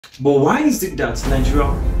But why is it that Nigeria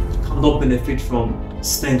cannot benefit from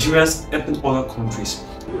Nigerians helping other countries?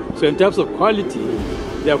 So in terms of quality,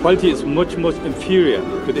 their quality is much inferior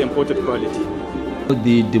to the imported quality.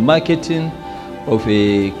 The demarketing of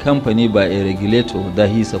a company by a regulator that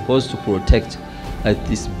he is supposed to protect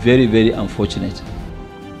is very unfortunate.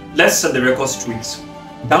 Let's set the record straight.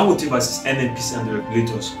 Dangote versus NNPC and the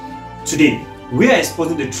regulators. Today, we are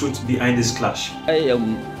exposing the truth behind this clash. I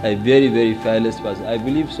am a very fearless person. I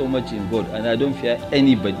believe so much in God and I don't fear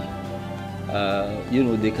anybody.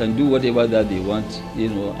 They can do whatever that they want,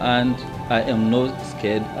 and I am not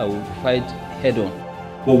scared. I will fight head on.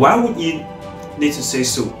 But why would he need to say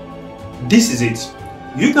so? This is it.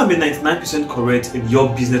 You can be 99% correct in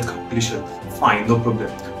your business calculation. Fine, no problem.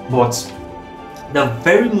 But the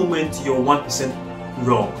very moment you're 1%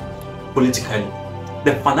 wrong politically,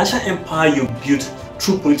 the financial empire you built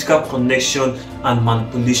through political connection and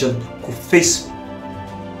manipulation could face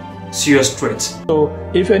serious threats. So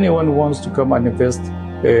if anyone wants to come and invest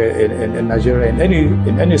in Nigeria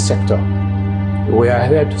in any sector, we are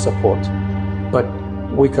here to support. But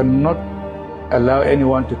we cannot allow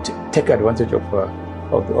anyone to take advantage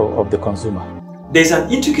of the consumer. There's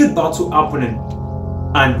an intricate battle happening,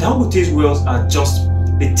 and Dangote's wells are just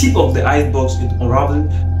the tip of the iceberg in unraveling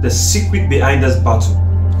the secret behind this battle.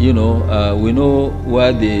 We know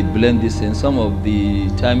where they blend this in. Some of the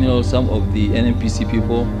terminals, some of the NNPC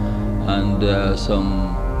people, and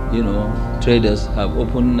some, traders have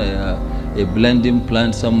opened a blending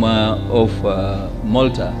plant somewhere off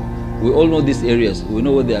Malta. We all know these areas. We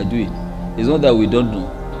know what they are doing. It's not that we don't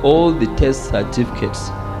know. All the test certificates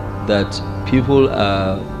that people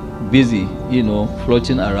are busy,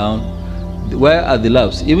 floating around, where are the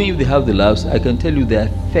labs? Even if they have the labs, I can tell you they are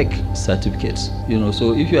fake certificates.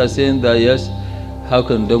 So if you are saying that, yes, how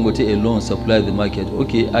can Dangote alone supply the market?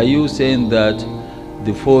 Okay, are you saying that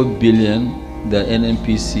the 4 billion that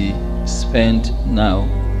NNPC spent now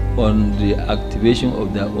on the activation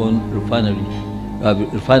of their own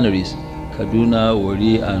refineries, Kaduna,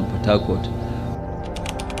 Warri, and Port Harcourt,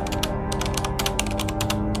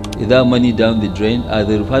 is that money down the drain? Are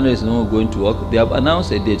the refineries not going to work? They have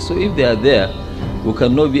announced a date. So if they are there, we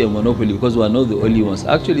cannot be a monopoly because we are not the only ones.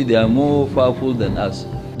 Actually, they are more powerful than us.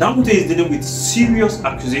 Dangote is dealing with serious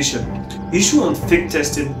accusation, issue on fake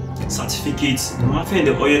testing certificates, the mafia in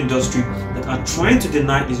the oil industry that are trying to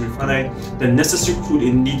deny his refinery the necessary crude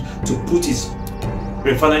it needs to put his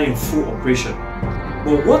refinery in full operation.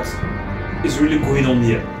 But what is really going on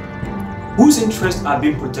here? Whose interests are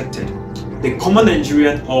being protected? The common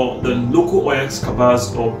Nigerian or the local oil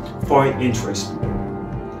scabbers or foreign interests?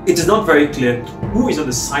 It is not very clear who is on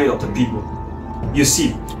the side of the people. You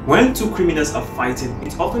see, when two criminals are fighting,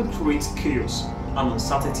 it often creates chaos and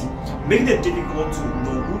uncertainty, making it difficult to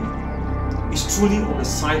know who is truly on the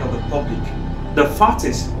side of the public. The fact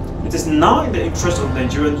is, it is now in the interest of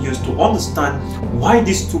Nigerian youth to understand why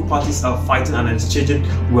these two parties are fighting and exchanging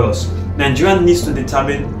wells. Nigeria needs to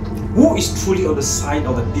determine who is truly on the side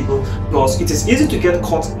of the people, because it is easy to get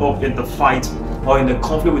caught up in the fight or in the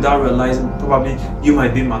conflict without realizing probably you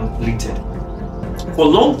might be manipulated. For a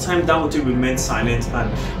long time, Dangote remained silent,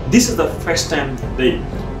 and this is the first time the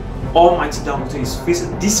almighty Dangote is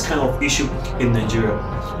facing this kind of issue in Nigeria.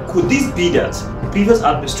 Could this be that previous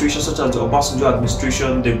administrations such as the Obasanjo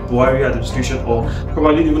administration, the Buhari administration, or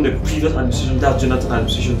probably even the previous administration, that Jonathan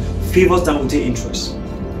administration, favors Dangote interests?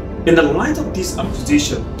 In the light of this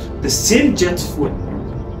accusation, the same jet fuel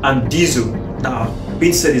and diesel that have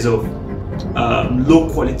been said is of low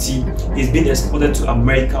quality is being exported to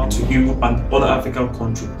America, to Europe, and other African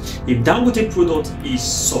countries. If Dangote product is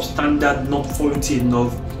substandard, not quality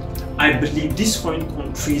enough, I believe these foreign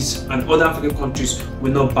countries and other African countries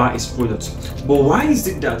will not buy its products. But why is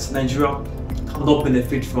it that Nigeria cannot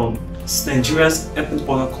benefit from Nigerians helping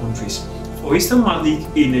other countries? For instance, Malik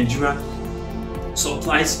in Nigeria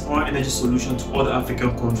supplies foreign energy solution to other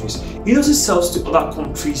African countries. He also sells to other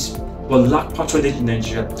countries but lack patronage in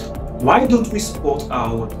Nigeria. Why don't we support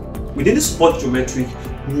our own? We didn't support geometric,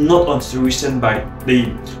 not until recent by the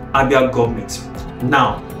Abia government.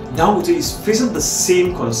 Now, Dangote is facing the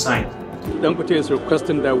same concern. Dangote is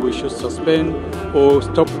requesting that we should suspend or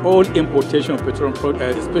stop all importation of petroleum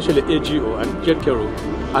products, especially AGO and jet fuel,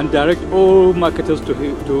 and direct all marketers to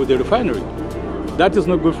the refinery. That is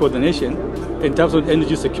not good for the nation in terms of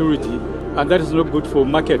energy security, and that is not good for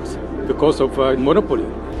markets because of monopoly.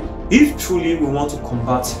 If truly we want to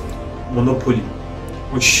combat monopoly,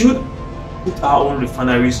 we should put our own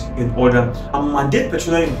refineries in order and mandate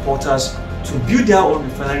petroleum importers to build their own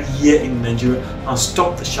refinery here in Nigeria and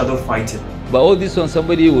stop the shadow fighting. But all this one,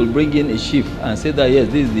 somebody will bring in a ship and say that yes,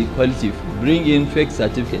 this is the quality, bring in fake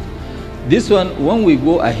certificate. This one, when we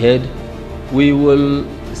go ahead, we will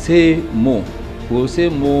say more. We will say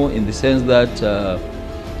more in the sense that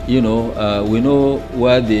we know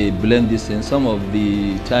where they blend this in. Some of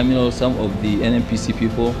the terminals, some of the NNPC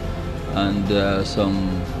people, and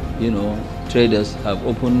some traders have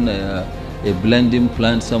opened a blending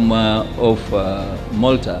plant somewhere off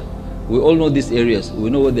Malta. We all know these areas. We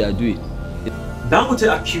know what they are doing.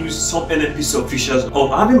 Dangote accused some NNPC officials of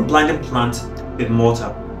having blending plant in Malta.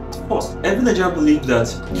 Of course, every Nigerian believed that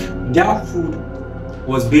their crude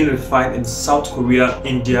was being refined in South Korea,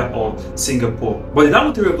 India, or Singapore. But the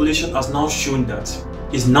Dangote revelation has now shown that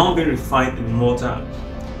it's now being refined in Malta,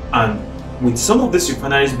 and with some of these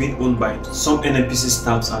refineries being owned by some NNPC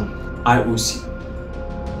staffs and IOC.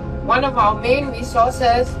 One of our main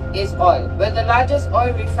resources is oil. We're the largest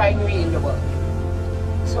oil refinery in the world.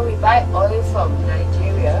 So we buy oil from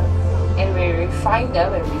Nigeria and we refine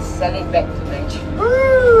them and we sell it back to Nigeria.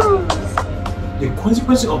 The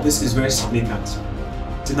consequence of this is very significant.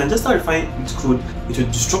 If Nigeria start refining its crude, it will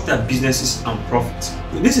disrupt their businesses and profits.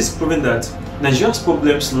 This is proving that Nigeria's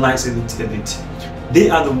problems lies in its elite. They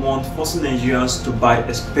are the ones forcing Nigerians to buy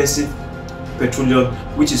expensive petroleum,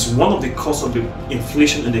 which is one of the causes of the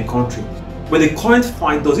inflation in the country. But the current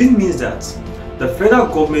fight, does it mean that the federal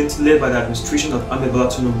government, led by the administration of Ahmed Bola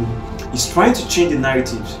Tinubu, is trying to change the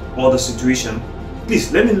narrative or the situation?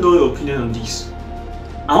 Please let me know your opinion on this.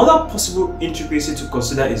 Another possible intricacy to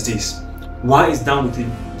consider is this: why is Dangote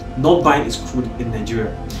not buying its crude in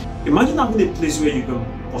Nigeria? Imagine having a place where you can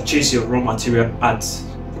purchase your raw material at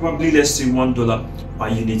probably, let's say, $1 per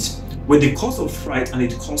unit, when the cost of freight and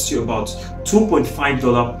it costs you about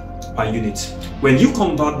 $2.5 per unit. When you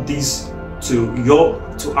convert this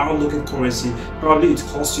to our local currency, probably it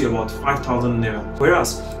costs you about 5,000 naira.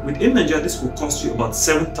 Whereas within Nigeria, this will cost you about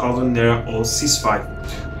 7,000 naira or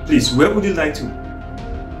 6,500. Please, where would you like to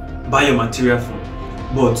buy your material from?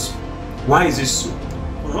 But why is this so?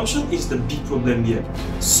 Corruption is the big problem here.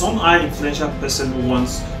 Some high influential person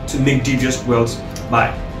wants to make devious wealth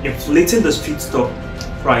by inflating the feedstock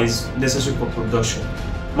price necessary for production.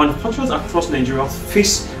 Manufacturers across Nigeria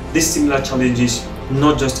face these similar challenges,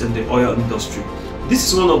 not just in the oil industry. This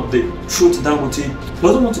is one of the truths Dangote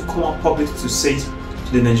doesn't want to come out public to say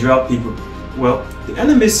to the Nigerian people. Well, the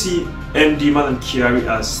NNPC MD Madam Kyari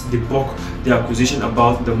has debunked the accusation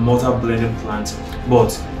about the Malta blending plant.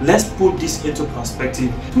 But let's put this into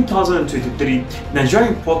perspective. 2023, Nigeria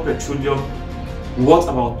import petroleum worth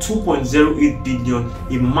about 2.08 billion,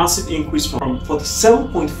 a massive increase from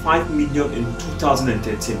 47.5 million in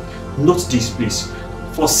 2013. Note this, please.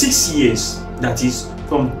 For 6 years, that is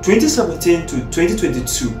from 2017 to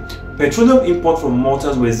 2022, petroleum import from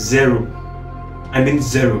Malta were zero.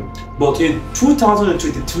 But in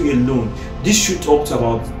 2023 alone, this shoot up to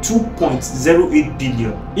about 2.08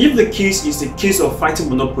 billion. If the case is the case of fighting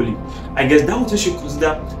monopoly, I guess Dangote should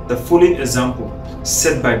consider the following example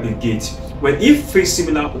set by Bill Gates. When he faced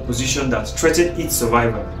similar opposition that threatened its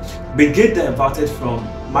survival, Bill Gates diverted from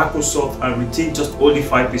Microsoft and retained just only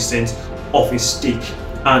 5% of his stake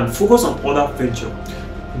and focused on other ventures.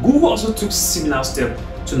 Google also took similar steps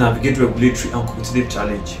to navigate regulatory and competitive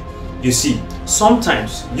challenge. You see,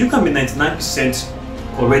 sometimes you can be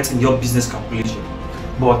 99% correct in your business calculation,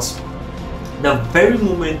 but the very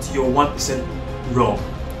moment you're 1% wrong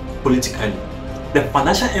politically, the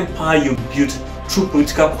financial empire you built through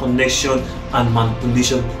political connection and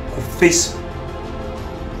manipulation could face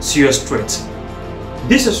serious threats.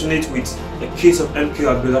 This resonates with the case of MK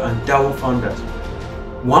Abiola and Dawo founders.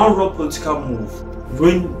 One wrong political move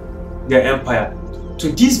ruined their empire.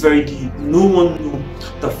 To this very day, no one knew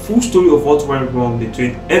the full story of what went wrong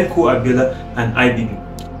between MK Abiola and IBB.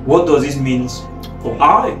 What does this mean for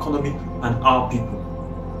our economy and our people?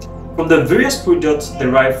 From the various products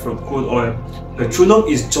derived from crude oil, petroleum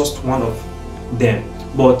is just one of them,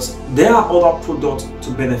 but there are other products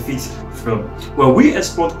to benefit from. When we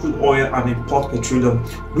export crude oil and import petroleum,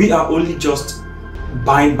 we are only just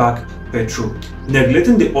buying back petrol,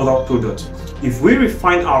 neglecting the other products. If we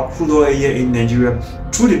refine our crude oil here in Nigeria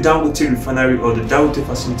through the Dangote Refinery or the Dangote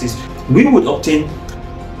facilities, we would obtain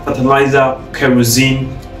fertilizer,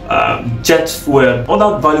 kerosene, jet fuel,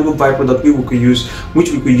 other valuable byproducts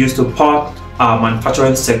which we could use to power our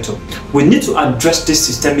manufacturing sector. We need to address this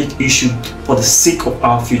systemic issue for the sake of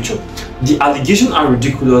our future. The allegations are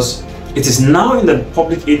ridiculous. It is now in the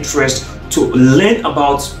public interest to learn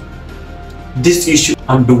about this issue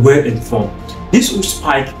and be well informed. This will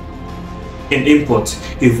spike in import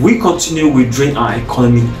if we continue withdrawing our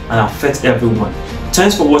economy and affect everyone.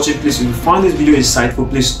 Thanks for watching. Please, if you found this video insightful,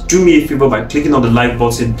 please do me a favor by clicking on the like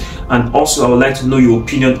button. And also, I would like to know your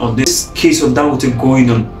opinion on this case of Dangote going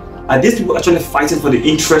on. Are these people actually fighting for the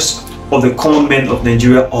interests of the common men of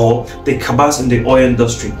Nigeria, or the cabals in the oil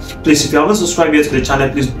industry? Please, if you haven't subscribed yet to the channel,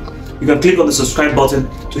 please, you can click on the subscribe button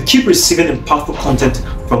to keep receiving impactful content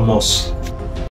from us.